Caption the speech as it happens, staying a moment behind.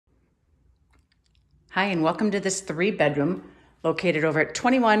Hi, and welcome to this 3-bedroom located over at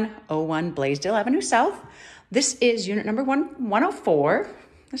 2101 Blaisdell Avenue South. This is unit number 104.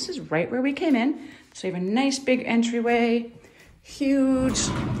 This is right where we came in. So you have a nice big entryway, huge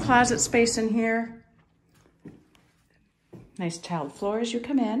closet space in here. Nice tiled floor as you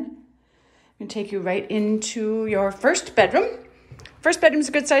come in. I'm gonna take you right into your first bedroom. First bedroom's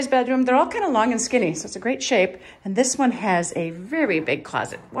a good sized bedroom. They're all kind of long and skinny, so it's a great shape. And this one has a very big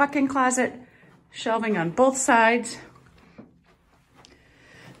closet, walk-in closet, shelving on both sides. And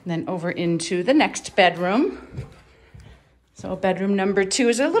then over into the next bedroom. So bedroom number 2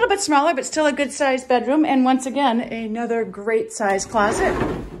 is a little bit smaller, but still a good sized bedroom. And once again, another great sized closet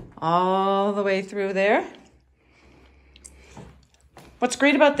all the way through there. What's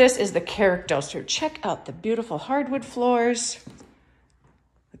great about this is the character. So check out the beautiful hardwood floors,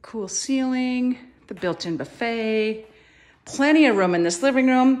 the cool ceiling, the built-in buffet, plenty of room in this living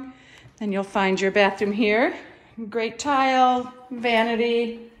room. Then you'll find your bathroom here. Great tile,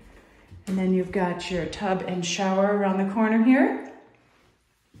 vanity, and then you've got your tub and shower around the corner here.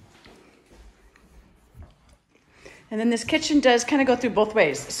 And then this kitchen does kind of go through both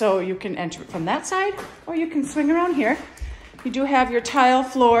ways. So you can enter from that side or you can swing around here. You do have your tile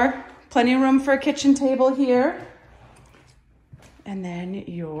floor, plenty of room for a kitchen table here. And then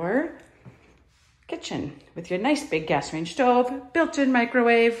your kitchen with your nice big gas range stove, built-in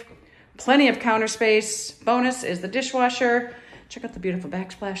microwave, plenty of counter space. Bonus is the dishwasher. Check out the beautiful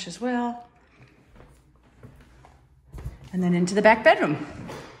backsplash as well. And then into the back bedroom.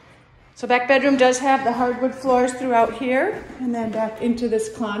 So back bedroom does have the hardwood floors throughout here, and then back into this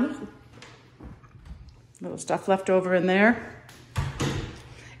closet. Little stuff left over in there.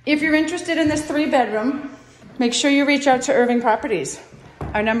 If you're interested in this 3-bedroom, make sure you reach out to Irving Properties.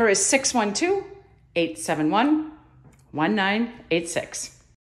 Our number is 612-871-1986.